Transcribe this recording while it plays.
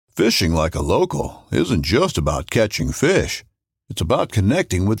Fishing like a local isn't just about catching fish. It's about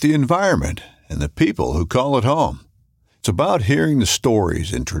connecting with the environment and the people who call it home. It's about hearing the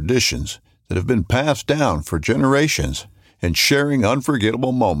stories and traditions that have been passed down for generations and sharing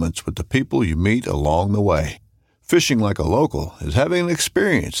unforgettable moments with the people you meet along the way. Fishing like a local is having an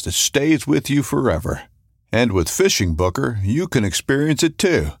experience that stays with you forever. And with Fishing Booker, you can experience it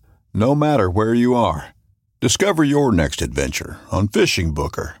too, no matter where you are. Discover your next adventure on Fishing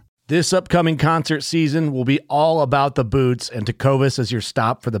Booker. This upcoming concert season will be all about the boots, and Tecovas is your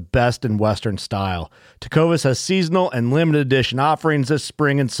stop for the best in Western style. Tecovas has seasonal and limited edition offerings this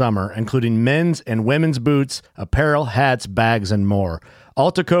spring and summer, including men's and women's boots, apparel, hats, bags, and more.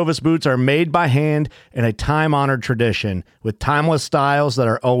 All Tecovas boots are made by hand in a time-honored tradition with timeless styles that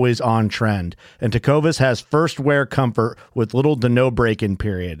are always on trend. And Tecovas has first wear comfort with little to no break-in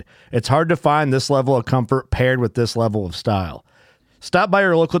period. It's hard to find this level of comfort paired with this level of style. Stop by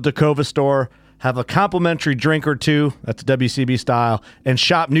your local Tecovas store, have a complimentary drink or two, that's WCB style, and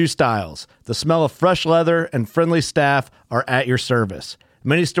shop new styles. The smell of fresh leather and friendly staff are at your service.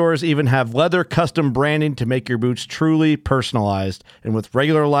 Many stores even have leather custom branding to make your boots truly personalized. And with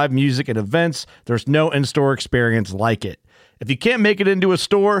regular live music and events, there's no in-store experience like it. If you can't make it into a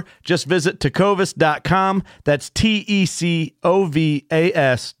store, just visit tecovas.com. That's TECOVAS.com.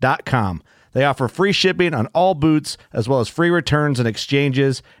 They offer free shipping on all boots, as well as free returns and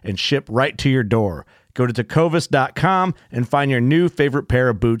exchanges, and ship right to your door. Go to tecovas.com and find your new favorite pair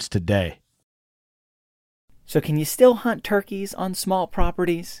of boots today. So can you still hunt turkeys on small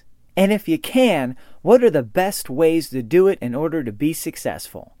properties? And if you can, what are the best ways to do it in order to be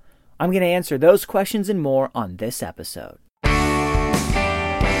successful? I'm going to answer those questions and more on this episode.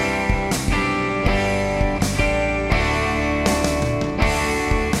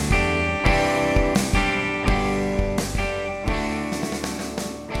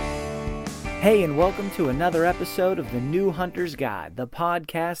 Hey, and welcome to another episode of The New Hunter's Guide, the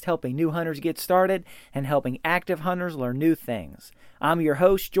podcast helping new hunters get started and helping active hunters learn new things. I'm your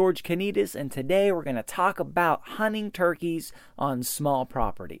host, George Canitas, and today we're going to talk about hunting turkeys on small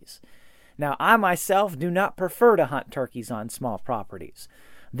properties. Now, I myself do not prefer to hunt turkeys on small properties,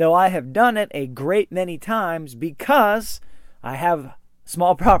 though I have done it a great many times because I have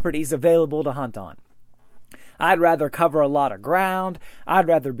small properties available to hunt on. I'd rather cover a lot of ground. I'd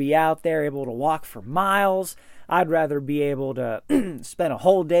rather be out there able to walk for miles. I'd rather be able to spend a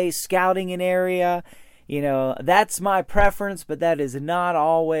whole day scouting an area. You know, that's my preference, but that is not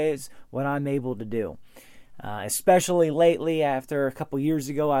always what I'm able to do. Especially lately, after a couple years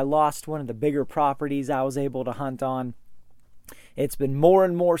ago, I lost one of the bigger properties I was able to hunt on. It's been more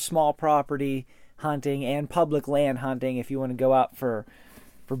and more small property hunting and public land hunting if you want to go out for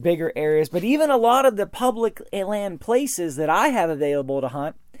bigger areas. But even a lot of the public land places that I have available to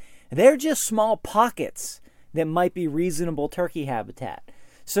hunt, they're just small pockets that might be reasonable turkey habitat.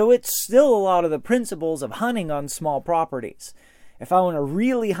 So it's still a lot of the principles of hunting on small properties. If I want to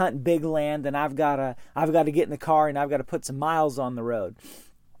really hunt big land, then I've got to get in the car and I've got to put some miles on the road.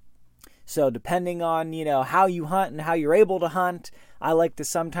 So depending on, how you hunt and how you're able to hunt, I like to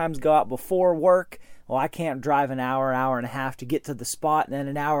sometimes go out before work. Well, I can't drive an hour and a half to get to the spot and then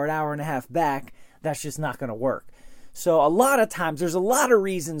an hour and a half back. That's just not going to work. So a lot of times, there's a lot of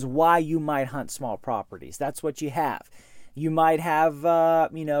reasons why you might hunt small properties. That's what you have. You might have,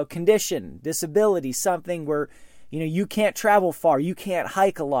 condition, disability, something where, you can't travel far. You can't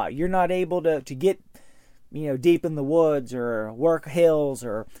hike a lot. You're not able to get, deep in the woods or work hills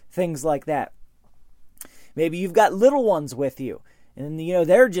or things like that. Maybe you've got little ones with you and,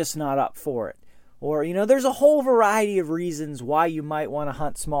 they're just not up for it. Or, there's a whole variety of reasons why you might want to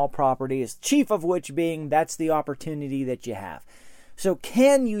hunt small properties, chief of which being that's the opportunity that you have. So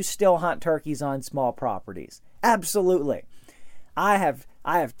can you still hunt turkeys on small properties? Absolutely. I have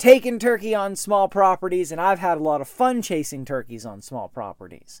taken turkey on small properties, and I've had a lot of fun chasing turkeys on small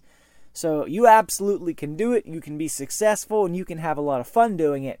properties. So you absolutely can do it. You can be successful, and you can have a lot of fun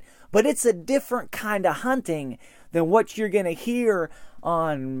doing it. But it's a different kind of hunting than what you're going to hear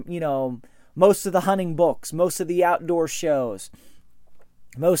on, most of the hunting books, most of the outdoor shows,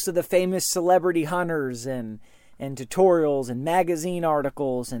 most of the famous celebrity hunters and tutorials and magazine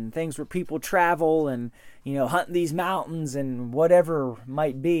articles and things where people travel and, hunt these mountains and whatever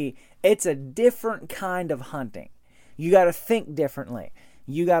might be. It's a different kind of hunting. You got to think differently.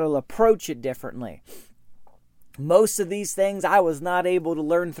 You got to approach it differently. Most of these things I was not able to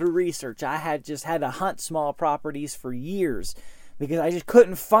learn through research. I had to hunt small properties for years, because I just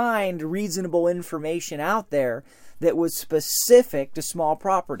couldn't find reasonable information out there that was specific to small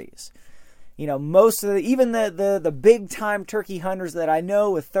properties. most of even the big time turkey hunters that I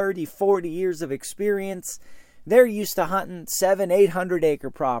know with 30, 40 years of experience, they're used to hunting 700-800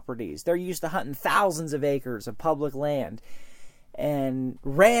 acre properties. They're used to hunting thousands of acres of public land and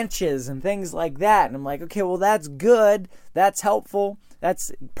ranches and things like that. And I'm like, okay, well, that's good. That's helpful.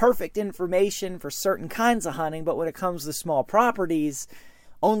 That's perfect information for certain kinds of hunting. But when it comes to small properties,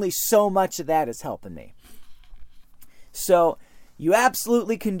 only so much of that is helping me. So you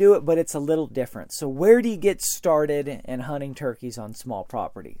absolutely can do it, but it's a little different. So where do you get started in hunting turkeys on small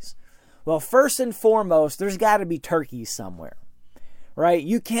properties? Well, first and foremost, there's got to be turkeys somewhere, right?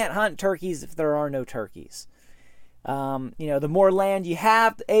 You can't hunt turkeys if there are no turkeys. The more land you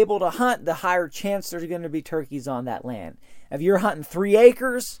have able to hunt, the higher chance there's going to be turkeys on that land. If you're hunting 3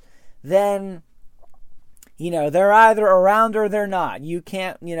 acres, then, they're either around or they're not. You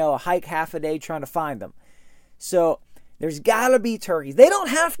can't, hike half a day trying to find them. So there's got to be turkeys. They don't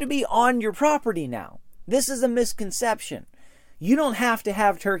have to be on your property now. This is a misconception. You don't have to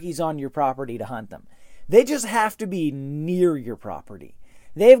have turkeys on your property to hunt them. They just have to be near your property.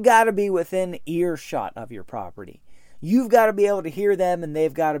 They've got to be within earshot of your property. You've got to be able to hear them, and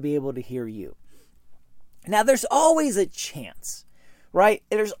they've got to be able to hear you. Now, there's always a chance, right?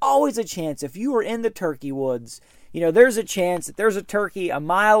 There's always a chance. If you are in the turkey woods, there's a chance that there's a turkey a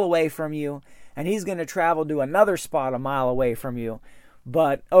mile away from you, and he's going to travel to another spot a mile away from you.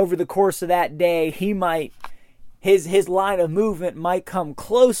 But over the course of that day, he might... His line of movement might come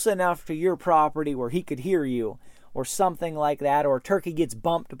close enough to your property where he could hear you, or something like that. Or a turkey gets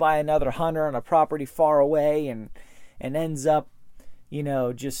bumped by another hunter on a property far away and ends up,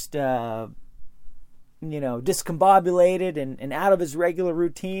 discombobulated and out of his regular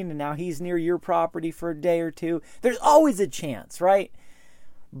routine, and now he's near your property for a day or two. There's always a chance, right?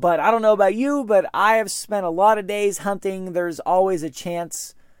 But I don't know about you, but I have spent a lot of days hunting. There's always a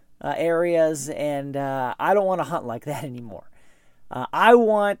chance areas, and I don't want to hunt like that anymore. I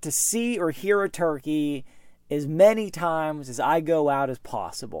want to see or hear a turkey as many times as I go out as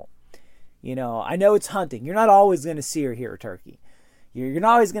possible. I know it's hunting. You're not always going to see or hear a turkey. You're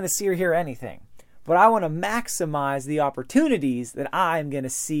not always going to see or hear anything. But I want to maximize the opportunities that I'm going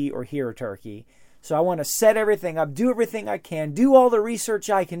to see or hear a turkey. So I want to set everything up, do everything I can, do all the research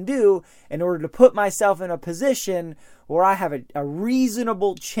I can do in order to put myself in a position where I have a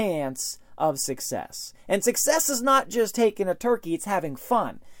reasonable chance of success. And success is not just taking a turkey, it's having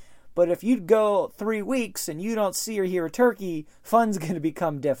fun. But if you go 3 weeks and you don't see or hear a turkey, fun's going to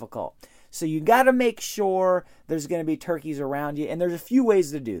become difficult. So you got to make sure there's going to be turkeys around you, and there's a few ways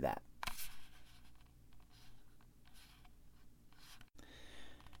to do that.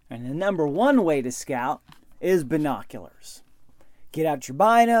 And the number one way to scout is binoculars. Get out your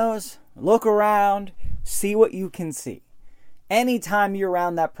binos, look around, see what you can see. Anytime you're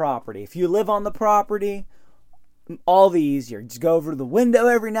around that property, if you live on the property, all the easier. Just go over to the window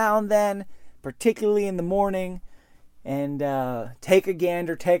every now and then, particularly in the morning, and take a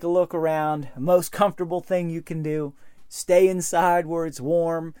gander, take a look around. Most comfortable thing you can do. Stay inside where it's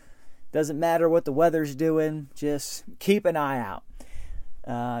warm. Doesn't matter what the weather's doing. Just keep an eye out.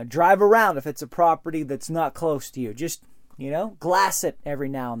 Drive around if it's a property that's not close to you. Just, glass it every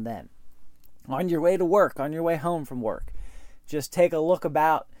now and then. On your way to work, on your way home from work. Just take a look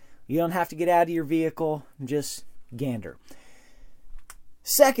about. You don't have to get out of your vehicle. Just gander.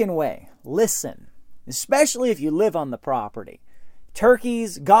 Second way, listen. Especially if you live on the property.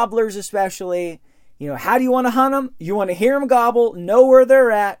 Turkeys, gobblers especially. How do you want to hunt them? You want to hear them gobble, know where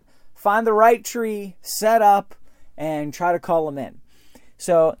they're at, find the right tree, set up, and try to call them in.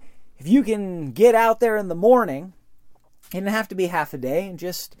 So if you can get out there in the morning, it doesn't have to be half a day, and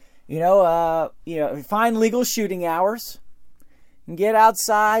just, find legal shooting hours and get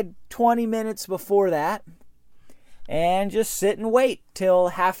outside 20 minutes before that and just sit and wait till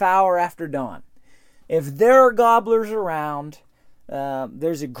half hour after dawn. If there are gobblers around,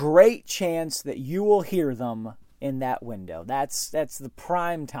 there's a great chance that you will hear them in that window. That's the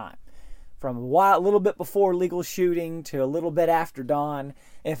prime time. From a little bit before legal shooting to a little bit after dawn.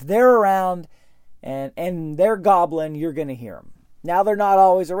 If they're around and they're gobbling, you're going to hear them. Now, they're not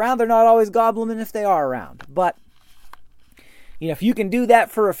always around. They're not always gobbling if they are around. But, if you can do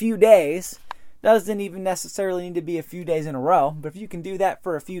that for a few days, doesn't even necessarily need to be a few days in a row. But if you can do that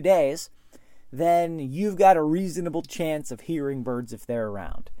for a few days, then you've got a reasonable chance of hearing birds if they're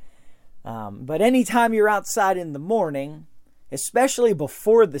around. But anytime you're outside in the morning, especially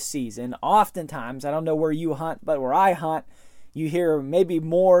before the season, oftentimes, I don't know where you hunt, but where I hunt, you hear maybe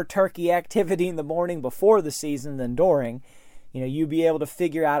more turkey activity in the morning before the season than during. You'll be able to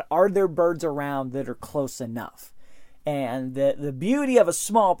figure out, are there birds around that are close enough? And the beauty of a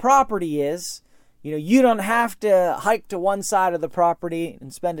small property is, you don't have to hike to one side of the property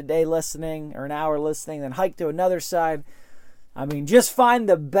and spend a day listening or an hour listening, then hike to another side. I mean, just find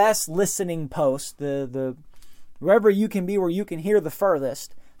the best listening post, the wherever you can be where you can hear the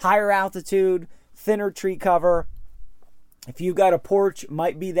furthest. Higher altitude, thinner tree cover. If you've got a porch, it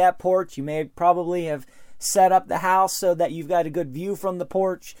might be that porch. You may probably have set up the house so that you've got a good view from the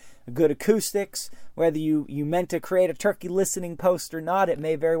porch, good acoustics. Whether you meant to create a turkey listening post or not, it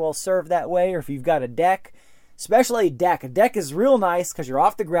may very well serve that way. Or if you've got a deck, especially a deck is real nice because you're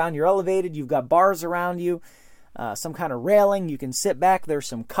off the ground, you're elevated, you've got bars around you, some kind of railing. You can sit back. There's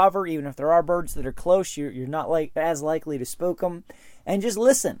some cover. Even if there are birds that are close, you're not as likely to spook them. And just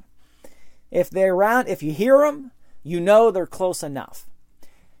listen. If they're around, if you hear them, they're close enough.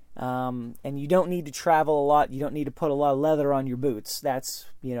 And you don't need to travel a lot. You don't need to put a lot of leather on your boots. That's,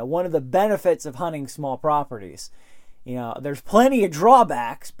 one of the benefits of hunting small properties. There's plenty of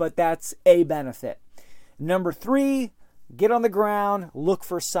drawbacks, but that's a benefit. Number 3, get on the ground, look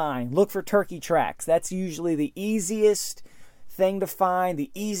for sign, look for turkey tracks. That's usually the easiest thing to find,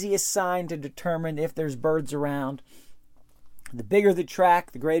 the easiest sign to determine if there's birds around. The bigger the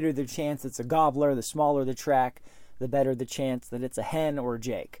track, the greater the chance it's a gobbler. The smaller the track, the better the chance that it's a hen or a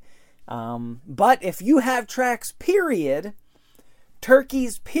jake. But if you have tracks, period,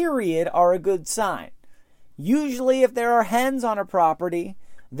 turkeys, period, are a good sign. Usually if there are hens on a property,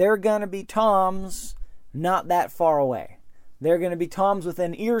 they're going to be toms not that far away. They're going to be toms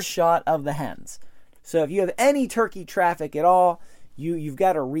within earshot of the hens. So if you have any turkey traffic at all, you've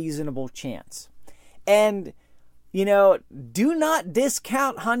got a reasonable chance. And do not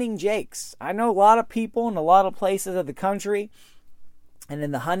discount hunting jakes. I know a lot of people in a lot of places of the country and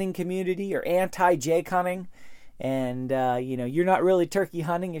in the hunting community are anti-jake hunting. And, you're not really turkey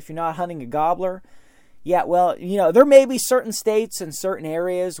hunting if you're not hunting a gobbler. Yeah, well, there may be certain states and certain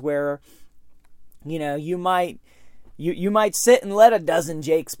areas where, you might sit and let a dozen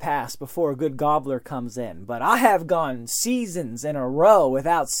jakes pass before a good gobbler comes in. But I have gone seasons in a row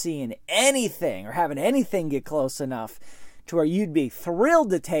without seeing anything or having anything get close enough to where you'd be thrilled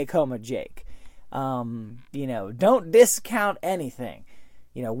to take home a jake. Don't discount anything.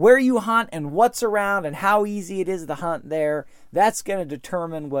 Where you hunt and what's around and how easy it is to hunt there, that's going to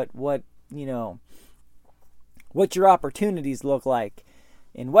determine what your opportunities look like.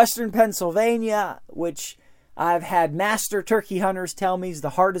 In Western Pennsylvania, which I've had master turkey hunters tell me is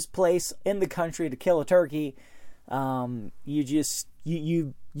the hardest place in the country to kill a turkey. The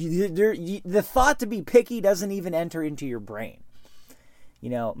thought to be picky doesn't even enter into your brain.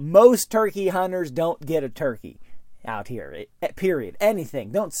 Most turkey hunters don't get a turkey out here, period.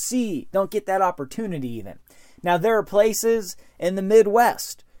 Anything. Don't get that opportunity even. Now, there are places in the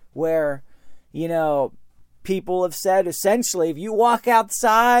Midwest where, people have said essentially if you walk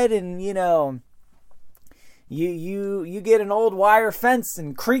outside and, you get an old wire fence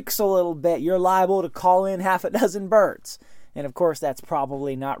and creaks a little bit, you're liable to call in half a dozen birds. And of course, that's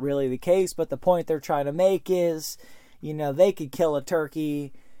probably not really the case, but the point they're trying to make is, they could kill a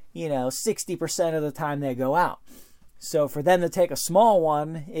turkey, 60% of the time they go out. So for them to take a small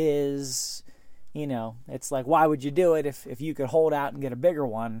one is, it's like, why would you do it if you could hold out and get a bigger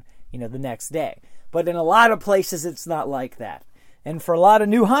one, the next day? But in a lot of places, it's not like that. And for a lot of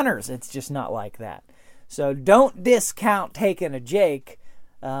new hunters, it's just not like that. So don't discount taking a jake.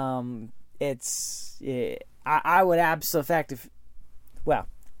 I would absolutely,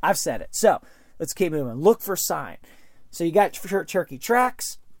 I've said it. So let's keep moving. Look for sign. So you got turkey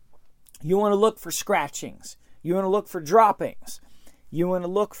tracks. You want to look for scratchings. You want to look for droppings. You want to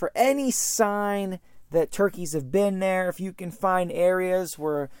look for any sign that turkeys have been there. If you can find areas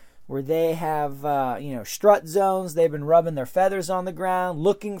where they have, strut zones, they've been rubbing their feathers on the ground,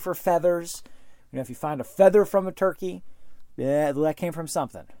 looking for feathers. If you find a feather from a turkey, yeah, that came from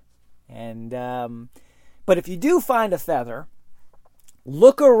something. And but if you do find a feather,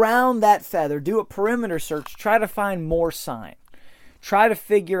 look around that feather, do a perimeter search, try to find more sign. Try to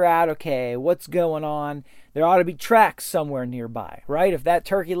figure out, okay, what's going on. There ought to be tracks somewhere nearby, right? If that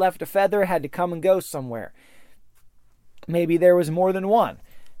turkey left a feather, it had to come and go somewhere. Maybe there was more than one.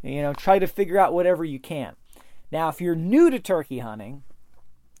 Try to figure out whatever you can. Now, if you're new to turkey hunting,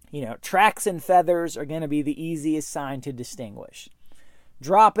 tracks and feathers are going to be the easiest sign to distinguish.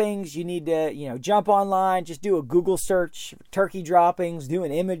 Droppings, you need to, jump online, just do a Google search, turkey droppings, do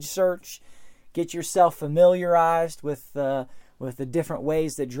an image search, get yourself familiarized with the different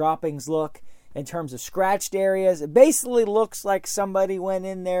ways that droppings look. In terms of scratched areas, it basically looks like somebody went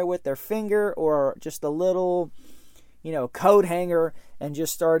in there with their finger or just a little, coat hanger and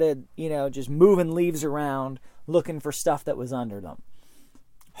just started, just moving leaves around, looking for stuff that was under them.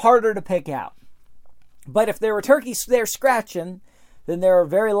 Harder to pick out. But if there were turkeys there scratching, then there are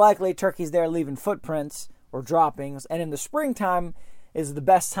very likely turkeys there leaving footprints or droppings. And in the springtime is the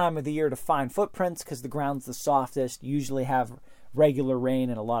best time of the year to find footprints because the ground's the softest. You usually have regular rain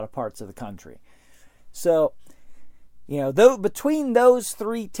in a lot of parts of the country. So, between those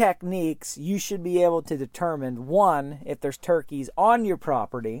three techniques, you should be able to determine, one, if there's turkeys on your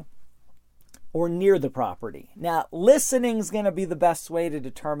property or near the property. Now, listening is going to be the best way to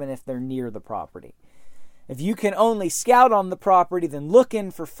determine if they're near the property. If you can only scout on the property, then look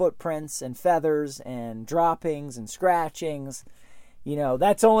in for footprints and feathers and droppings and scratchings.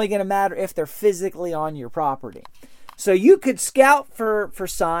 That's only going to matter if they're physically on your property. So you could scout for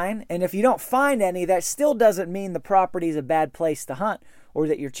sign, and if you don't find any, that still doesn't mean the property is a bad place to hunt or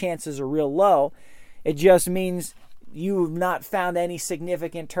that your chances are real low. It just means you have not found any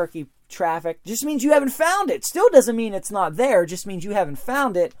significant turkey traffic. Just means you haven't found it. Still doesn't mean it's not there. Just means you haven't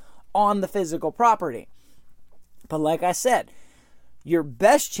found it on the physical property. But like I said, your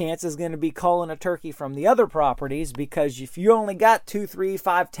best chance is going to be calling a turkey from the other properties, because if you only got 2, 3,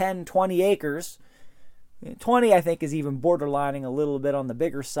 5, 10, 20 acres, 20 I think is even borderlining a little bit on the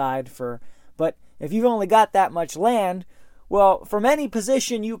bigger side but if you've only got that much land, well, from any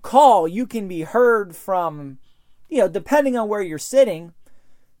position you call, you can be heard from, depending on where you're sitting,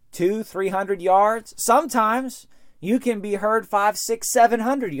 200, 300 yards. Sometimes you can be heard 500, 600,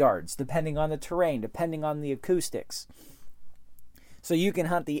 700 yards, depending on the terrain, depending on the acoustics. So you can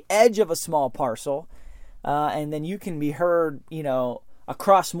hunt the edge of a small parcel, and then you can be heard,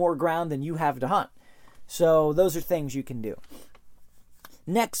 across more ground than you have to hunt. So those are things you can do.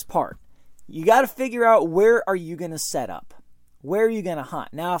 Next part, you got to figure out, where are you going to set up? Where are you going to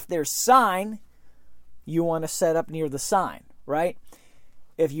hunt? Now, if there's sign, you want to set up near the sign, right?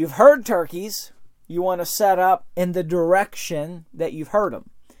 If you've heard turkeys, you want to set up in the direction that you've heard them.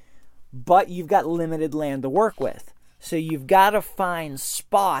 But you've got limited land to work with. So you've got to find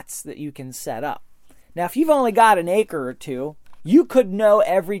spots that you can set up. Now, if you've only got an acre or two, you could know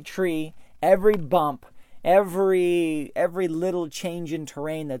every tree, every bump, every little change in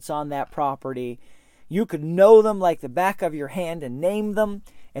terrain that's on that property. You could know them like the back of your hand and name them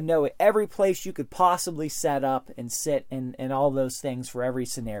and know every place you could possibly set up and sit and all those things for every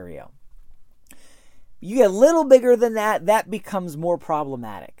scenario. You get a little bigger than that, that becomes more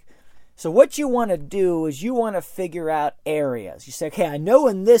problematic. So what you want to do is you want to figure out areas. You say, okay, I know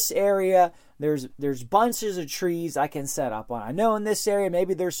in this area there's bunches of trees I can set up on. I know in this area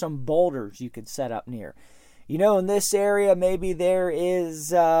maybe there's some boulders you could set up near. In this area maybe there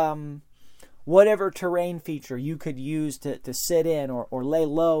is whatever terrain feature you could use to sit in or lay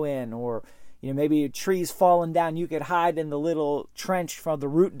low in, or maybe trees falling down, you could hide in the little trench from the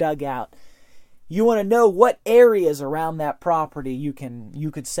root dugout. You want to know what areas around that property you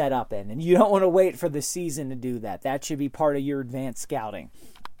could set up in. And you don't want to wait for the season to do that. That should be part of your advanced scouting.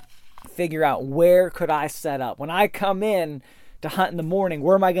 Figure out, where could I set up? When I come in to hunt in the morning,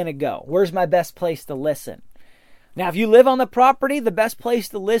 where am I going to go? Where's my best place to listen? Now, if you live on the property, the best place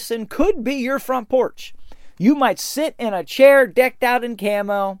to listen could be your front porch. You might sit in a chair decked out in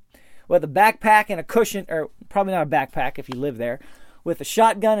camo with a backpack and a cushion, or probably not a backpack if you live there, with a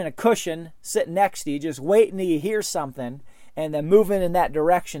shotgun and a cushion sitting next to you, just waiting till you hear something and then moving in that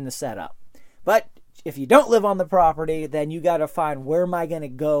direction to set up. But if you don't live on the property, then you got to find, where am I going to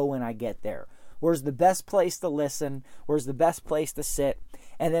go when I get there? Where's the best place to listen? Where's the best place to sit?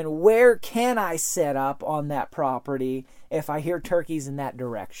 And then where can I set up on that property if I hear turkeys in that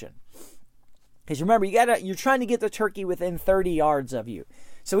direction? Because remember, you're trying to get the turkey within 30 yards of you.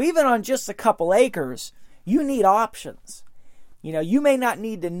 So even on just a couple acres, you need options. You may not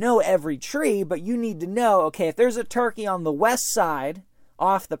need to know every tree, but you need to know, okay, if there's a turkey on the west side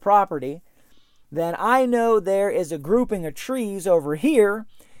off the property, then I know there is a grouping of trees over here,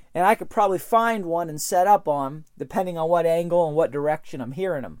 and I could probably find one and set up on, depending on what angle and what direction I'm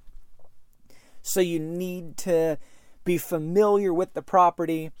hearing them. So you need to be familiar with the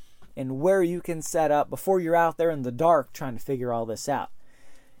property and where you can set up before you're out there in the dark trying to figure all this out.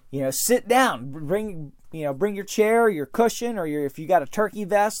 Sit down, bring your chair, your cushion, or if you got a turkey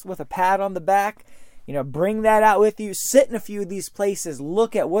vest with a pad on the back, bring that out with you. Sit in a few of these places.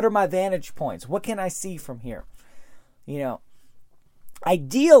 Look at, what are my vantage points? What can I see from here?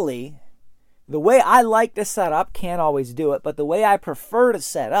 Ideally, the way I like to set up, can't always do it, but the way I prefer to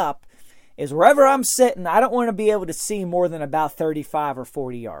set up is wherever I'm sitting, I don't want to be able to see more than about 35 or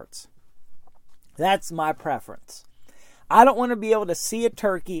 40 yards. That's my preference. I don't want to be able to see a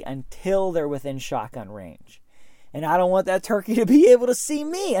turkey until they're within shotgun range. And I don't want that turkey to be able to see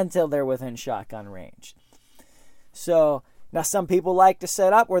me until they're within shotgun range. So now some people like to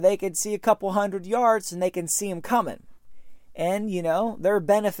set up where they can see a couple 100 yards and they can see them coming. And, there are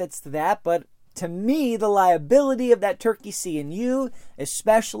benefits to that, but to me, the liability of that turkey seeing you,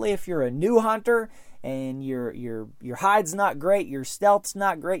 especially if you're a new hunter and your hide's not great, your stealth's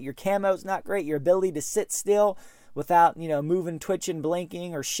not great, your camo's not great, your ability to sit still without, moving, twitching,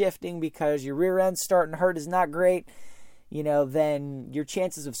 blinking, or shifting because your rear end's starting to hurt is not great, then your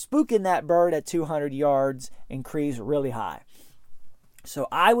chances of spooking that bird at 200 yards increase really high. So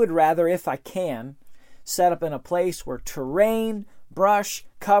I would rather, if I can, set up in a place where terrain, brush,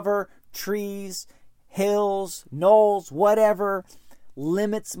 cover, trees, hills, knolls, whatever,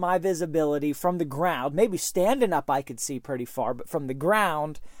 limits my visibility from the ground. Maybe standing up I could see pretty far, but from the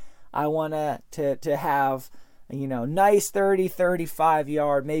ground, I want to have, nice 30, 35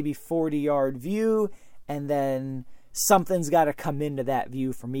 yard, maybe 40 yard view, and then something's got to come into that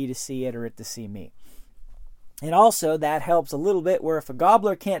view for me to see it or it to see me. And also that helps a little bit where if a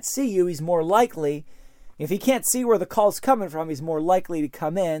gobbler can't see you, he's more likely, if he can't see where the call's coming from, he's more likely to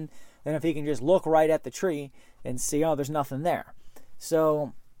come in than if he can just look right at the tree and see, oh, there's nothing there.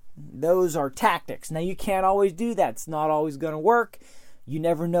 So those are tactics. Now you can't always do that. It's not always going to work. You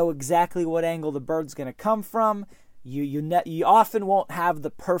never know exactly what angle the bird's going to come from. You often won't have the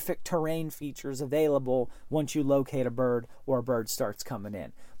perfect terrain features available once you locate a bird or a bird starts coming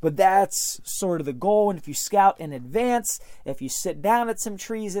in. But that's sort of the goal. And if you scout in advance, if you sit down at some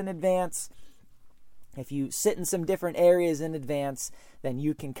trees in advance, if you sit in some different areas in advance, then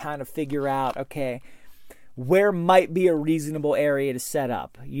you can kind of figure out, okay, where might be a reasonable area to set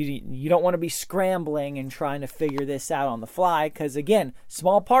up. You don't want to be scrambling and trying to figure this out on the fly because, again,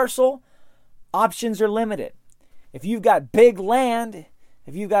 small parcel, options are limited. If you've got big land,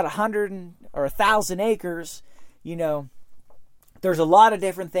 if you've got 100 or 1,000 acres, there's a lot of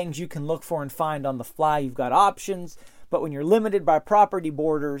different things you can look for and find on the fly. You've got options, but when you're limited by property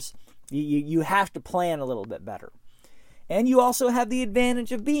borders, you have to plan a little bit better. And you also have the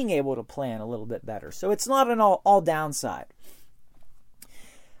advantage of being able to plan a little bit better. So it's not an all downside.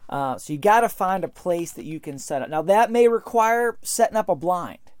 So you got to find a place that you can set up. Now that may require setting up a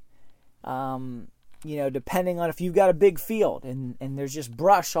blind. Depending on if you've got a big field and there's just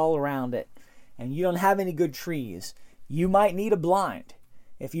brush all around it and you don't have any good trees, you might need a blind.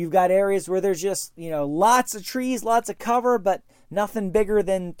 If you've got areas where there's just, lots of trees, lots of cover, but nothing bigger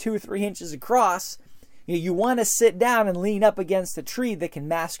than 2 or 3 inches across, you want to sit down and lean up against a tree that can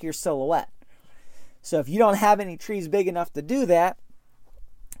mask your silhouette. So if you don't have any trees big enough to do that,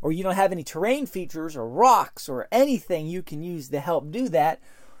 or you don't have any terrain features or rocks or anything you can use to help do that,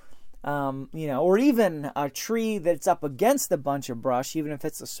 or even a tree that's up against a bunch of brush, even if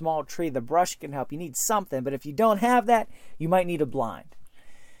it's a small tree, the brush can help. You need something, but if you don't have that, you might need a blind.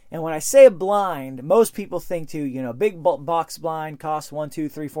 And when I say a blind, most people think too, big box blind costs $100,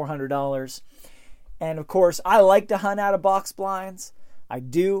 $200, $300, $400. And of course, I like to hunt out of box blinds. I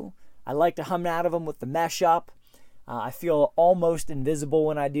do. I like to hunt out of them with the mesh up. I feel almost invisible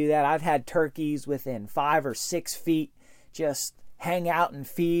when I do that. I've had turkeys within 5 or 6 feet just hang out and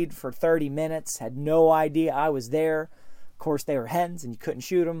feed for 30 minutes. Had no idea I was there. Of course, they were hens and you couldn't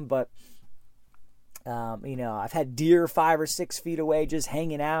shoot them, but I've had deer 5 or 6 feet away just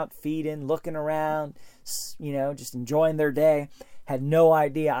hanging out, feeding, looking around, just enjoying their day. Had no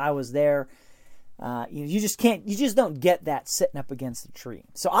idea I was there. You just don't get that sitting up against the tree.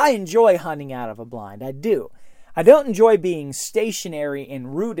 So I enjoy hunting out of a blind. I do. I don't enjoy being stationary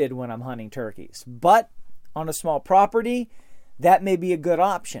and rooted when I'm hunting turkeys, but on a small property, that may be a good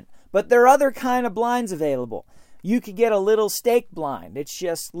option. But there are other kind of blinds available. You could get a little stake blind. It's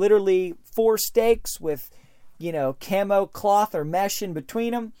just literally 4 stakes with, camo cloth or mesh in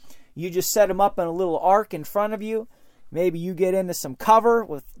between them. You just set them up in a little arc in front of you. Maybe you get into some cover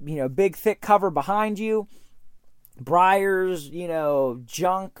with, big thick cover behind you. Briars,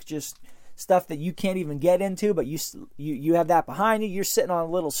 junk, just stuff that you can't even get into, but you have that behind you. You're sitting on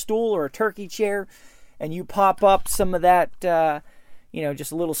a little stool or a turkey chair, and you pop up some of that,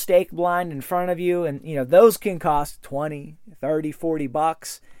 just a little stake blind in front of you. And, those can cost $20, $30,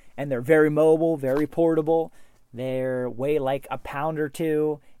 $40, and they're very mobile, very portable. They're weigh like a pound or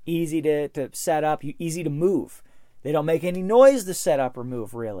two, easy to set up, easy to move. They don't make any noise to set up or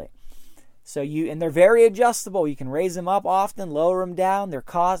move, really. So and they're very adjustable. You can raise them up often, lower them down. They're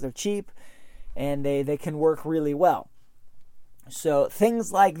cheap, and they can work really well. So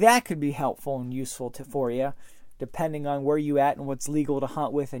things like that could be helpful and useful for you, depending on where you at and what's legal to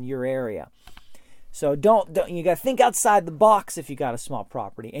hunt with in your area. So don't you got to think outside the box if you got a small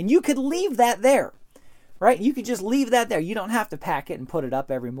property, and you could leave that there, right? You could just leave that there. You don't have to pack it and put it up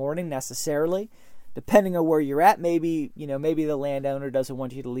every morning necessarily. depending on where you're at, maybe the landowner doesn't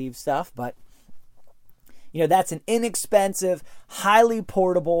want you to leave stuff, but that's an inexpensive, highly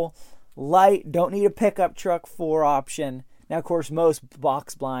portable, light, don't need a pickup truck for option. Now, of course, most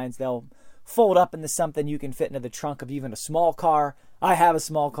box blinds, they'll fold up into something you can fit into the trunk of even a small car. I have a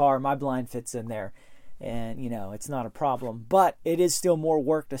small car. My blind fits in there. And, it's not a problem. But it is still more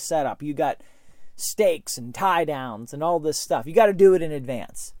work to set up. You got stakes and tie downs and all this stuff. You got to do it in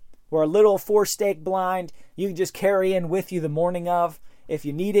advance. Where a little 4-stake blind, you can just carry in with you the morning of. If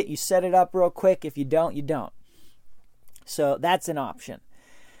you need it, you set it up real quick. If you don't, you don't. So that's an option.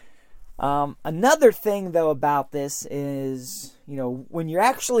 Another thing, though, about this is, when you're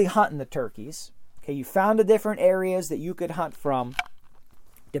actually hunting the turkeys, okay, you found the different areas that you could hunt from,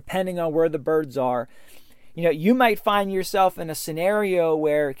 depending on where the birds are. You might find yourself in a scenario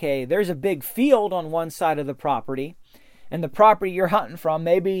where, okay, there's a big field on one side of the property, and the property you're hunting from,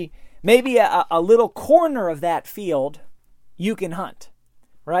 maybe a little corner of that field you can hunt,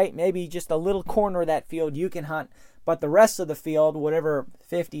 right? Maybe just a little corner of that field you can hunt, but the rest of the field, whatever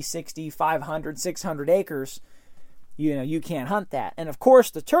 50, 60, 500, 600 acres, you can't hunt that. And of course,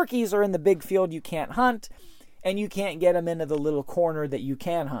 the turkeys are in the big field you can't hunt, and you can't get them into the little corner that you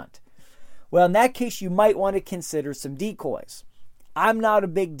can hunt. Well, in that case, you might want to consider some decoys. I'm not a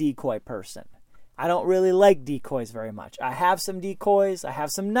big decoy person. I don't really like decoys very much. I have some decoys. I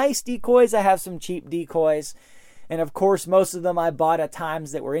have some nice decoys. I have some cheap decoys. And of course, most of them I bought at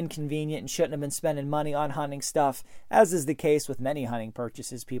times that were inconvenient and shouldn't have been spending money on hunting stuff, as is the case with many hunting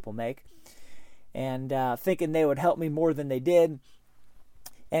purchases people make. And thinking they would help me more than they did.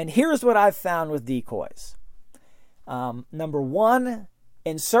 And here's what I've found with decoys. Number one,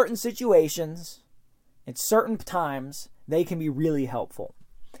 in certain situations, at certain times, they can be really helpful.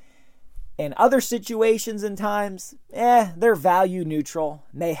 In other situations and times, they're value neutral.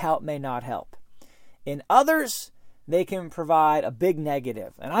 May help, may not help. In others, they can provide a big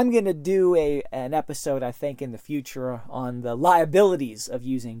negative. And I'm going to do an episode, I think, in the future on the liabilities of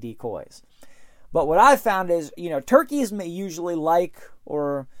using decoys. But what I've found is, turkeys may usually like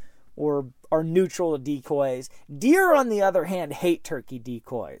or are neutral to decoys. Deer, on the other hand, hate turkey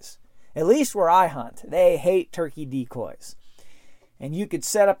decoys. At least where I hunt, they hate turkey decoys. And you could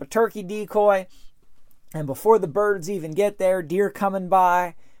set up a turkey decoy, and before the birds even get there, deer coming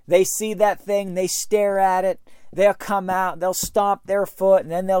by, they see that thing, they stare at it, they'll come out, they'll stomp their foot,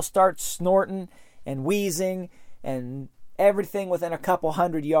 and then they'll start snorting and wheezing, and everything within a couple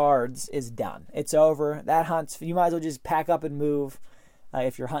hundred yards is done. It's over. That hunt's, you might as well just pack up and move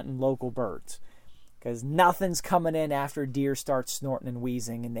if you're hunting local birds. Because nothing's coming in after deer start snorting and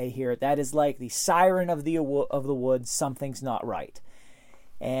wheezing and they hear it. That is like the siren of the woods. Something's not right.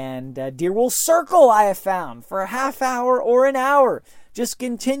 And deer will circle, I have found, for a half hour or an hour, just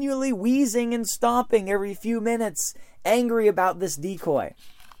continually wheezing and stomping every few minutes, angry about this decoy.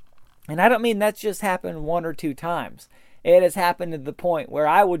 And I don't mean that's just happened one or two times. It has happened to the point where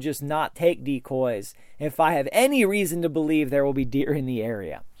I will just not take decoys if I have any reason to believe there will be deer in the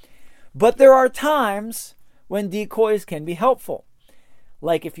area. But there are times when decoys can be helpful.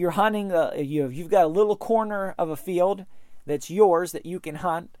 Like if you're hunting, you've got a little corner of a field that's yours that you can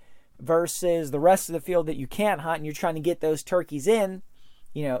hunt versus the rest of the field that you can't hunt, and you're trying to get those turkeys in.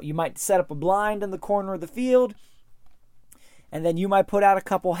 You might set up a blind in the corner of the field, and then you might put out a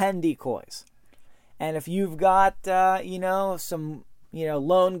couple hen decoys. And if you've got, some,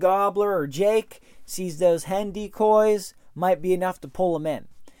 lone gobbler or Jake sees those hen decoys, might be enough to pull them in.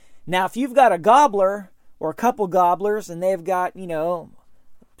 Now, if you've got a gobbler or a couple gobblers and they've got,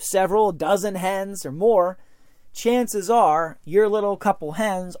 several dozen hens or more, chances are your little couple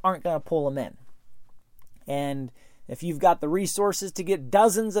hens aren't going to pull them in. And if you've got the resources to get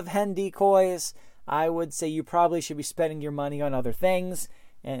dozens of hen decoys, I would say you probably should be spending your money on other things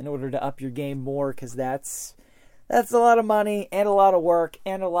in order to up your game more, because that's a lot of money and a lot of work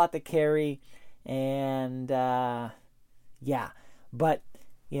and a lot to carry. And but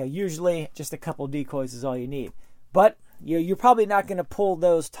usually just a couple decoys is all you need. But you're probably not going to pull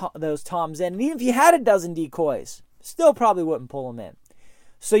those toms in. And even if you had a dozen decoys, still probably wouldn't pull them in.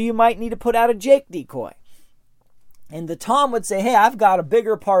 So you might need to put out a Jake decoy. And the tom would say, hey, I've got a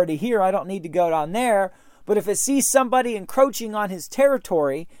bigger party here. I don't need to go down there. But if it sees somebody encroaching on his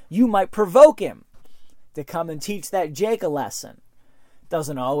territory, you might provoke him to come and teach that Jake a lesson.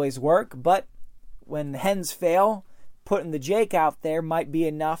 Doesn't always work, but when the hens fail, putting the Jake out there might be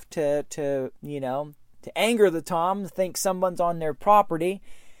enough to anger the tom, think someone's on their property,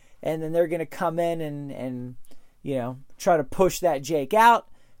 and then they're going to come in and try to push that Jake out.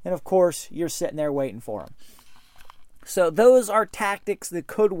 And of course, you're sitting there waiting for him. So those are tactics that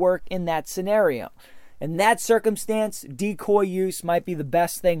could work in that scenario. In that circumstance, decoy use might be the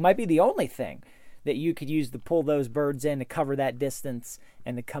best thing, might be the only thing that you could use to pull those birds in to cover that distance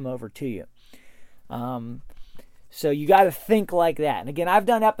and to come over to you. So you got to think like that. And again, I've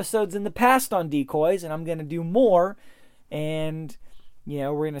done episodes in the past on decoys, and I'm going to do more. And,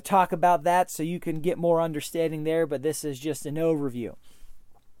 we're going to talk about that so you can get more understanding there. But this is just an overview.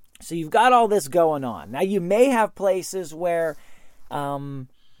 So you've got all this going on. Now, you may have places where, you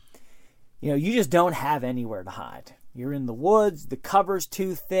just don't have anywhere to hide. You're in the woods, the cover's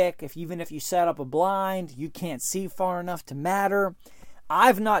too thick. Even if you set up a blind, you can't see far enough to matter.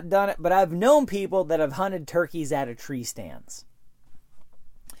 I've not done it, but I've known people that have hunted turkeys out of tree stands.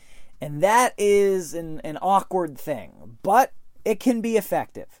 And that is an awkward thing, but it can be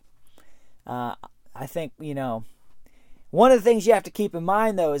effective. I think, one of the things you have to keep in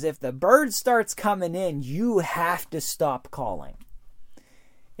mind, though, is if the bird starts coming in, you have to stop calling.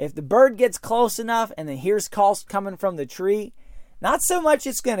 If the bird gets close enough and then hears calls coming from the tree, not so much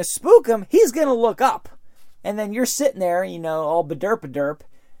it's going to spook him, he's going to look up. And then you're sitting there, all ba-derp,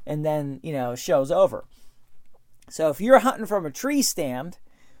 and then, show's over. So if you're hunting from a tree stand,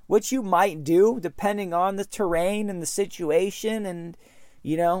 which you might do depending on the terrain and the situation, and,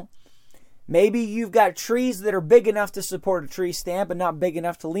 maybe you've got trees that are big enough to support a tree stand but not big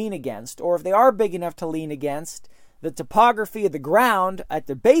enough to lean against. Or if they are big enough to lean against, the topography of the ground at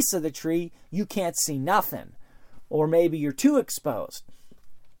the base of the tree, you can't see nothing. Or maybe you're too exposed.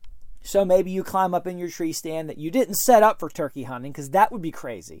 So maybe you climb up in your tree stand that you didn't set up for turkey hunting, because that would be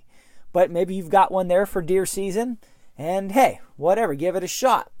crazy. But maybe you've got one there for deer season, and hey, whatever, give it a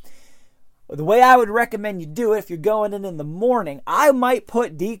shot. The way I would recommend you do it, if you're going in the morning, I might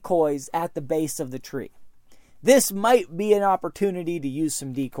put decoys at the base of the tree. This might be an opportunity to use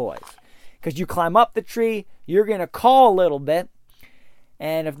some decoys. Because you climb up the tree, you're going to call a little bit.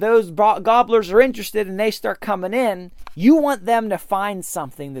 And if those gobblers are interested and they start coming in, you want them to find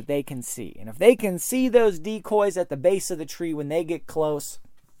something that they can see. And if they can see those decoys at the base of the tree when they get close,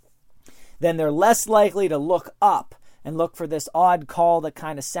 then they're less likely to look up and look for this odd call that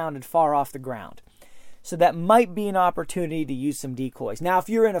kind of sounded far off the ground. So that might be an opportunity to use some decoys. Now, if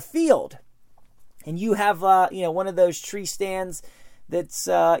you're in a field and you have one of those tree stands that's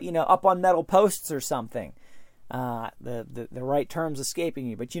up on metal posts or something. The right term's escaping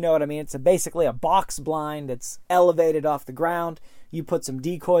you, but you know what I mean. It's basically a box blind that's elevated off the ground. You put some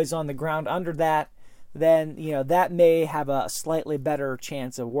decoys on the ground under that, then that may have a slightly better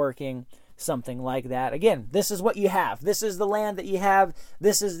chance of working, something like that. Again, this is what you have. This is the land that you have.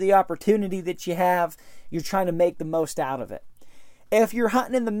 This is the opportunity that you have. You're trying to make the most out of it. If you're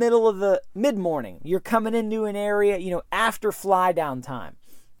hunting in the middle of the mid-morning, you're coming into an area, after fly down time,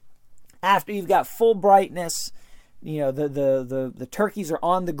 after you've got full brightness, the turkeys are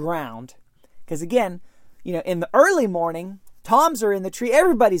on the ground. Because again, in the early morning, toms are in the tree,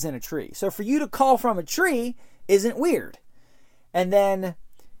 everybody's in a tree. So for you to call from a tree isn't weird. And then,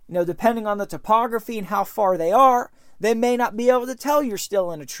 depending on the topography and how far they are, they may not be able to tell you're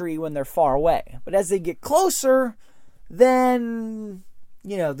still in a tree when they're far away. But as they get closer, then,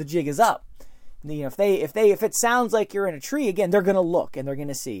 the jig is up. If it sounds like you're in a tree, again, they're going to look and they're going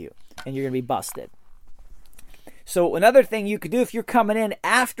to see you and you're going to be busted. So another thing you could do if you're coming in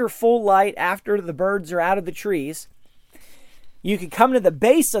after full light, after the birds are out of the trees, you could come to the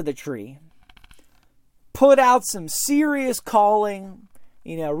base of the tree, put out some serious calling,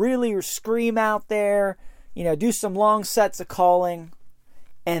 really scream out there, do some long sets of calling,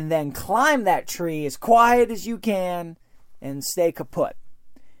 and then climb that tree as quiet as you can and stay kaput.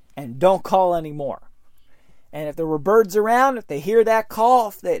 And don't call anymore. And if there were birds around, if they hear that call,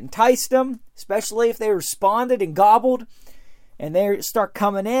 if that enticed them, especially if they responded and gobbled, and they start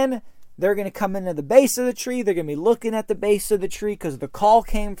coming in, they're going to come into the base of the tree. They're going to be looking at the base of the tree because the call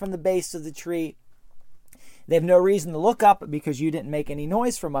came from the base of the tree. They have no reason to look up because you didn't make any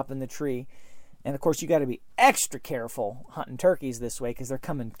noise from up in the tree. And of course, you got to be extra careful hunting turkeys this way because they're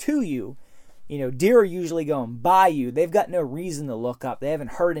coming to you. Deer are usually going by you. They've got no reason to look up. They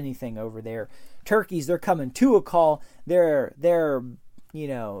haven't heard anything over there. Turkeys, they're coming to a call. They're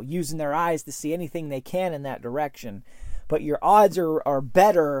using their eyes to see anything they can in that direction. But your odds are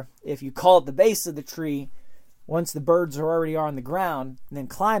better if you call at the base of the tree once the birds are already on the ground, and then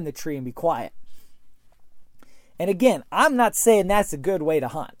climb the tree and be quiet. And again, I'm not saying that's a good way to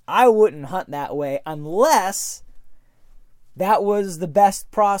hunt. I wouldn't hunt that way unless that was the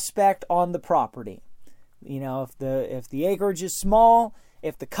best prospect on the property. If the acreage is small,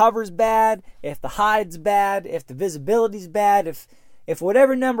 if the cover's bad, if the hide's bad, if the visibility's bad, if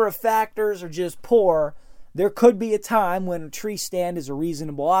whatever number of factors are just poor, there could be a time when a tree stand is a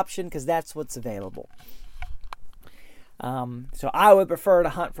reasonable option because that's what's available. So I would prefer to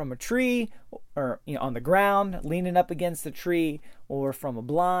hunt from a tree or on the ground, leaning up against the tree, or from a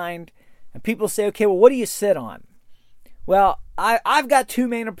blind. And people say, okay, well, what do you sit on? Well, I've got two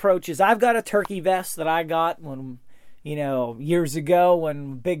main approaches. I've got a turkey vest that I got when, years ago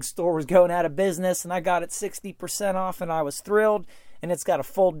when big store was going out of business, and I got it 60% off and I was thrilled. And it's got a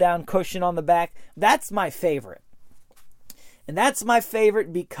fold down cushion on the back. That's my favorite. And that's my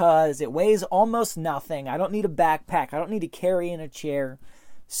favorite because it weighs almost nothing. I don't need a backpack. I don't need to carry in a chair.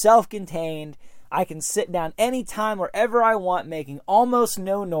 Self-contained. I can sit down anytime, wherever I want, making almost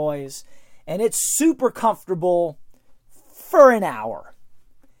no noise. And it's super comfortable for an hour.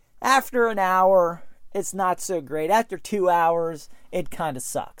 After an hour, it's not so great. After 2 hours, it kind of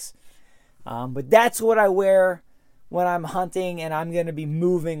sucks. But that's what I wear when I'm hunting and I'm going to be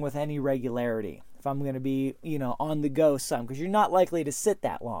moving with any regularity. If I'm going to be, on the go some, because you're not likely to sit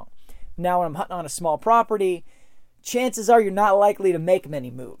that long. Now, when I'm hunting on a small property, chances are you're not likely to make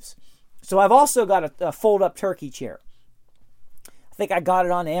many moves. So I've also got a fold-up turkey chair. I think I got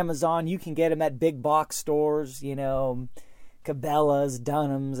it on Amazon. You can get them at big box stores, Cabela's,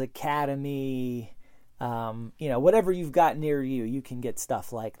 Dunham's, Academy, whatever you've got near you, you can get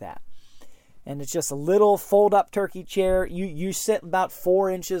stuff like that. And it's just a little fold-up turkey chair. You sit about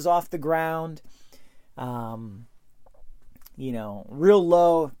 4 inches off the ground. Real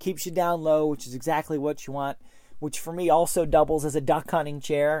low. Keeps you down low, which is exactly what you want. Which for me also doubles as a duck hunting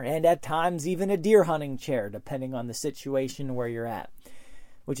chair. And at times even a deer hunting chair, depending on the situation where you're at.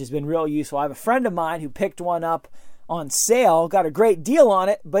 Which has been real useful. I have a friend of mine who picked one up on sale. Got a great deal on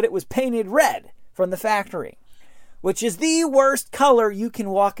it, but it was painted red from the factory. Which is the worst color you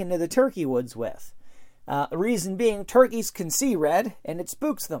can walk into the turkey woods with. The reason being, turkeys can see red, and it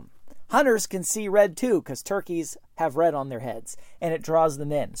spooks them. Hunters can see red too, because turkeys have red on their heads, and it draws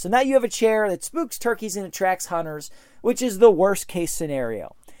them in. So now you have a chair that spooks turkeys and attracts hunters, which is the worst case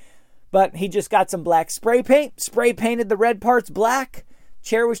scenario. But he just got some black spray paint, spray painted the red parts black.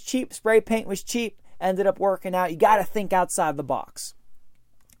 Chair was cheap, spray paint was cheap, ended up working out. You got to think outside the box.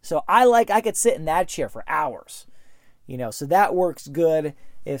 So I could sit in that chair for hours. So that works good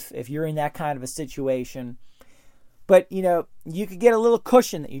if you're in that kind of a situation. But, you could get a little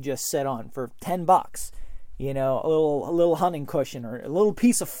cushion that you just sit on for $10. A little hunting cushion or a little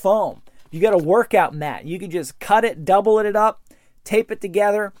piece of foam. You got a workout mat. You could just cut it, double it up, tape it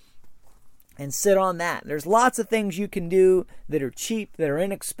together, and sit on that. There's lots of things you can do that are cheap, that are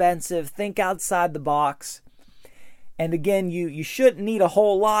inexpensive. Think outside the box. And again, you shouldn't need a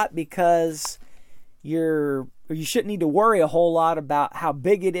whole lot because you shouldn't need to worry a whole lot about how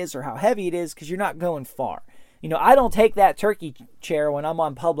big it is or how heavy it is because you're not going far. I don't take that turkey chair when I'm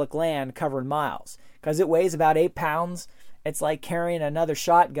on public land covering miles because it weighs about 8 pounds. It's like carrying another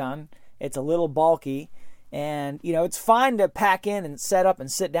shotgun. It's a little bulky. And, it's fine to pack in and set up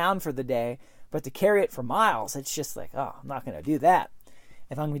and sit down for the day, but to carry it for miles, it's just like, oh, I'm not going to do that.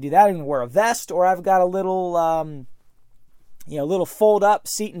 If I'm going to do that, I'm going to wear a vest, or I've got a little, little fold-up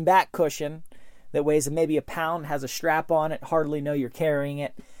seat and back cushion that weighs maybe a pound, has a strap on it, hardly know you're carrying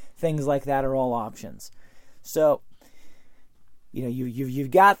it. Things like that are all options. So, you've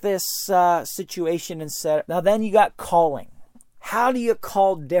got this situation and set up. Now then you got calling. How do you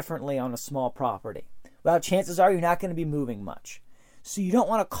call differently on a small property? Well, chances are you're not going to be moving much. So you don't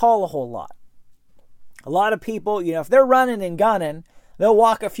want to call a whole lot. A lot of people, if they're running and gunning, they'll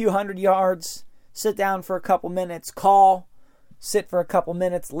walk a few hundred yards, sit down for a couple minutes, call, sit for a couple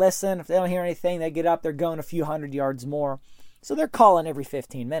minutes, listen. If they don't hear anything, they get up, they're going a few hundred yards more. So they're calling every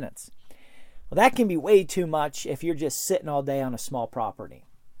 15 minutes. Well, that can be way too much if you're just sitting all day on a small property.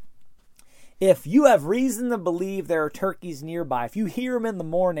 If you have reason to believe there are turkeys nearby, if you hear them in the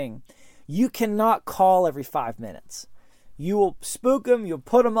morning, you cannot call every 5 minutes. You will spook them, you'll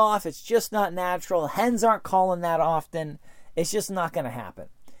put them off. It's just not natural. Hens aren't calling that often. It's just not going to happen.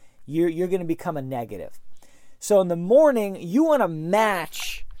 You're going to become a negative. So in the morning, you want to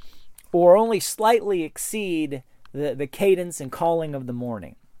match or only slightly exceed the cadence and calling of the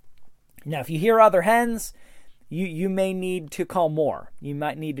morning. Now, if you hear other hens, you may need to call more. You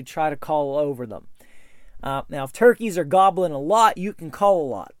might need to try to call over them. Now, if turkeys are gobbling a lot, you can call a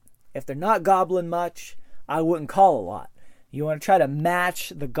lot. If they're not gobbling much, I wouldn't call a lot. You want to try to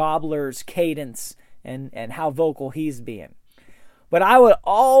match the gobbler's cadence and how vocal he's being. But I would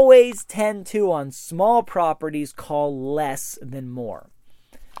always tend to, on small properties, call less than more.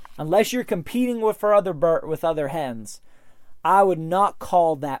 Unless you're competing with other hens, I would not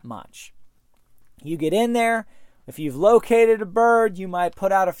call that much. You get in there, if you've located a bird, you might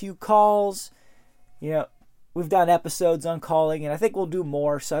put out a few calls. we've done episodes on calling, and I think we'll do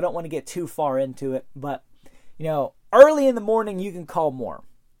more, so I don't want to get too far into it. But, early in the morning, you can call more.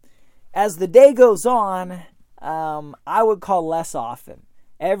 As the day goes on, I would call less often.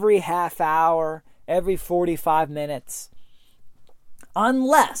 Every half hour, every 45 minutes.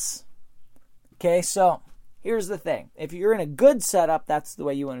 Unless, so here's the thing. If you're in a good setup, that's the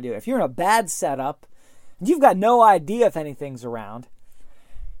way you want to do it. If you're in a bad setup, and you've got no idea if anything's around,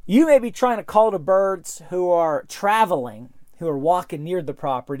 you may be trying to call to birds who are traveling, who are walking near the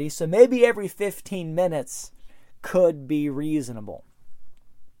property. So maybe every 15 minutes could be reasonable.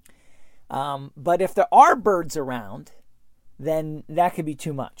 But if there are birds around, then that could be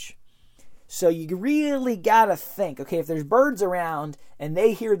too much. So you really got to think, if there's birds around and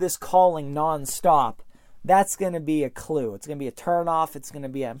they hear this calling nonstop, that's going to be a clue. It's going to be a turnoff. It's going to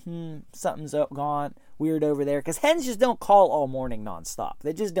be something's gone weird over there. Because hens just don't call all morning nonstop.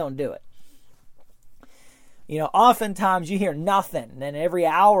 They just don't do it. Oftentimes you hear nothing. And then every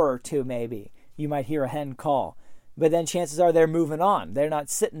hour or two maybe you might hear a hen call. But then chances are they're moving on. They're not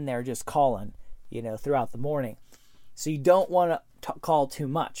sitting there just calling, throughout the morning. So you don't want to call too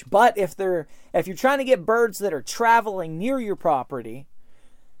much. But if you're trying to get birds that are traveling near your property,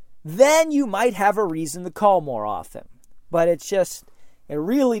 then you might have a reason to call more often. But it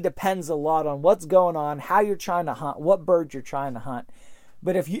really depends a lot on what's going on, how you're trying to hunt, what birds you're trying to hunt.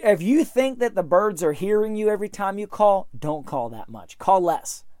 But if you think that the birds are hearing you every time you call, don't call that much. Call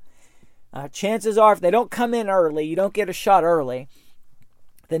less. Chances are, if they don't come in early, you don't get a shot early,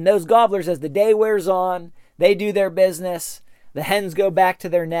 then those gobblers, as the day wears on, they do their business. The hens go back to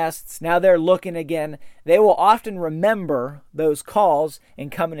their nests. Now they're looking again. They will often remember those calls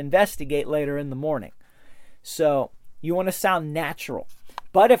and come and investigate later in the morning. So you want to sound natural.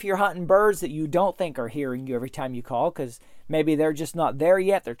 But if you're hunting birds that you don't think are hearing you every time you call, because maybe they're just not there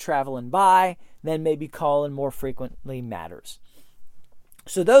yet, they're traveling by, then maybe calling more frequently matters.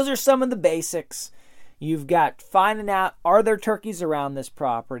 So those are some of the basics. You've got finding out, are there turkeys around this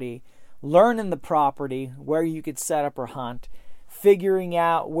property? Learning the property, where you could set up or hunt. Figuring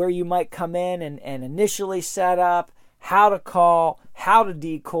out where you might come in and initially set up, how to call, how to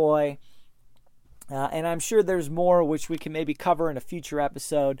decoy. And I'm sure there's more which we can maybe cover in a future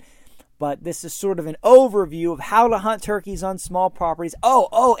episode. But this is sort of an overview of how to hunt turkeys on small properties.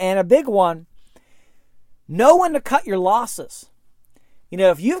 Oh, and a big one. Know when to cut your losses.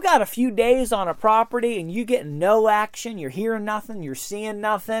 If you've got a few days on a property and you get no action, you're hearing nothing, you're seeing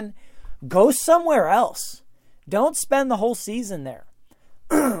nothing, go somewhere else. Don't spend the whole season there.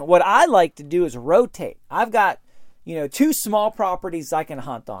 What I like to do is rotate. I've got, 2 small properties I can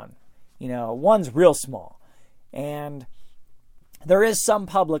hunt on. One's real small. And there is some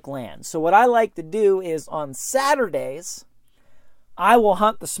public land. So what I like to do is on Saturdays, I will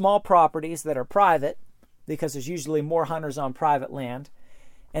hunt the small properties that are private, because there's usually more hunters on private land.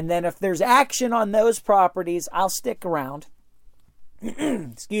 And then if there's action on those properties, I'll stick around.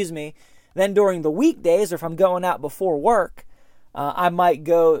 Excuse me. Then during the weekdays, or if I'm going out before work, I might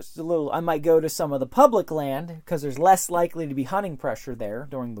go to some of the public land because there's less likely to be hunting pressure there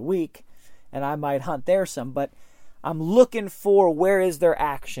during the week, and I might hunt there some. But I'm looking for, where is there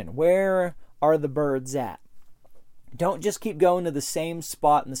action? Where are the birds at? Don't just keep going to the same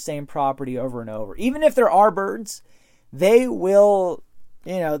spot and the same property over and over. Even if there are birds, they will,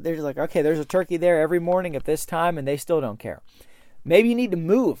 they're like, okay, there's a turkey there every morning at this time, and they still don't care. Maybe you need to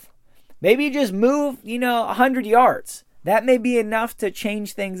move. Maybe you just move, 100 yards. That may be enough to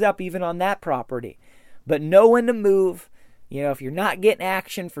change things up even on that property. But know when to move. If you're not getting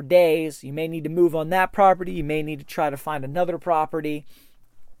action for days, you may need to move on that property. You may need to try to find another property.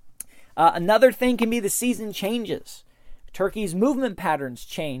 Another thing can be the season changes. Turkeys' movement patterns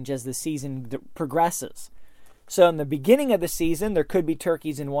change as the season progresses. So in the beginning of the season, there could be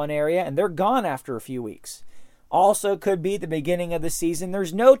turkeys in one area, and they're gone after a few weeks. Also could be the beginning of the season,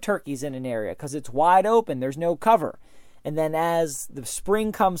 there's no turkeys in an area because it's wide open, there's no cover. And then as the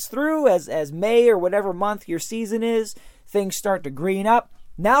spring comes through, as May or whatever month your season is, things start to green up.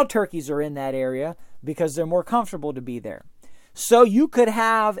 Now turkeys are in that area because they're more comfortable to be there. So you could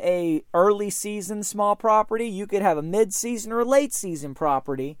have a early season small property, you could have a mid-season or a late season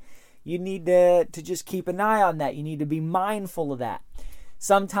property. You need to just keep an eye on that. You need to be mindful of that.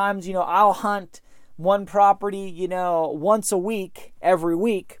 Sometimes, I'll hunt one property, once a week, every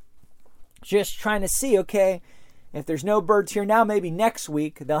week, just trying to see, okay, if there's no birds here now, maybe next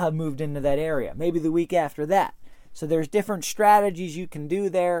week they'll have moved into that area. Maybe the week after that. So there's different strategies you can do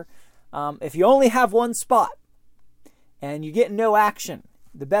there. If you only have one spot and you get no action,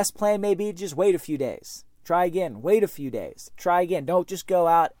 the best plan may be just wait a few days. Try again. Wait a few days. Try again. Don't just go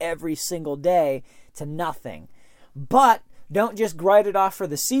out every single day to nothing. But don't just write it off for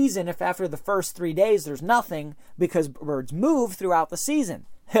the season if after the first 3 days there's nothing, because birds move throughout the season.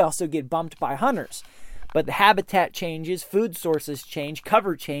 They also get bumped by hunters. But the habitat changes, food sources change,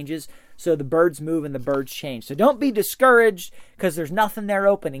 cover changes, so the birds move and the birds change. So don't be discouraged because there's nothing there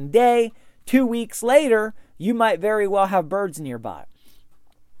opening day. 2 weeks later, you might very well have birds nearby.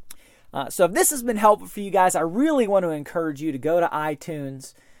 So if this has been helpful for you guys, I really want to encourage you to go to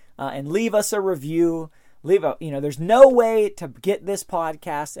iTunes and leave us a review. There's no way to get this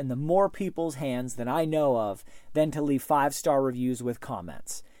podcast in the more people's hands than I know of than to leave 5-star reviews with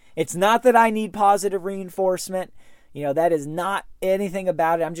comments. It's not that I need positive reinforcement. That is not anything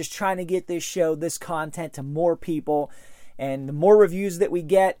about it. I'm just trying to get this show, this content to more people. And the more reviews that we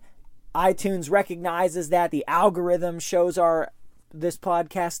get, iTunes recognizes that. The algorithm shows this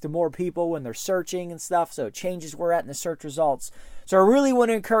podcast to more people when they're searching and stuff. So it changes where we're at in the search results. So I really want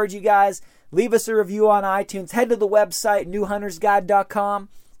to encourage you guys, leave us a review on iTunes. Head to the website, newhuntersguide.com.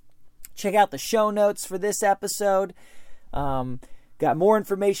 Check out the show notes for this episode. Got more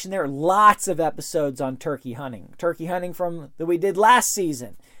information there. Lots of episodes on turkey hunting. Turkey hunting that we did last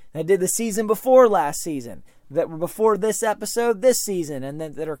season. I did the season before last season. That were before this episode this season. And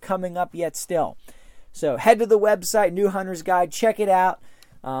that are coming up yet still. So head to the website, New Hunter's Guide. Check it out.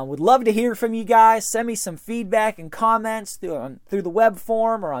 Would love to hear from you guys. Send me some feedback and comments through the web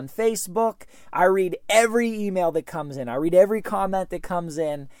form or on Facebook. I read every email that comes in. I read every comment that comes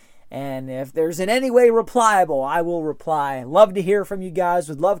in. And if there's in any way replyable, I will reply. Love to hear from you guys.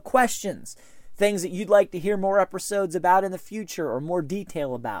 Would love questions. Things that you'd like to hear more episodes about in the future or more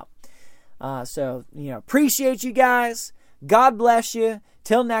detail about. Appreciate you guys. God bless you.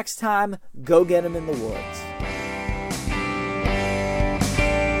 Till next time, go get them in the woods.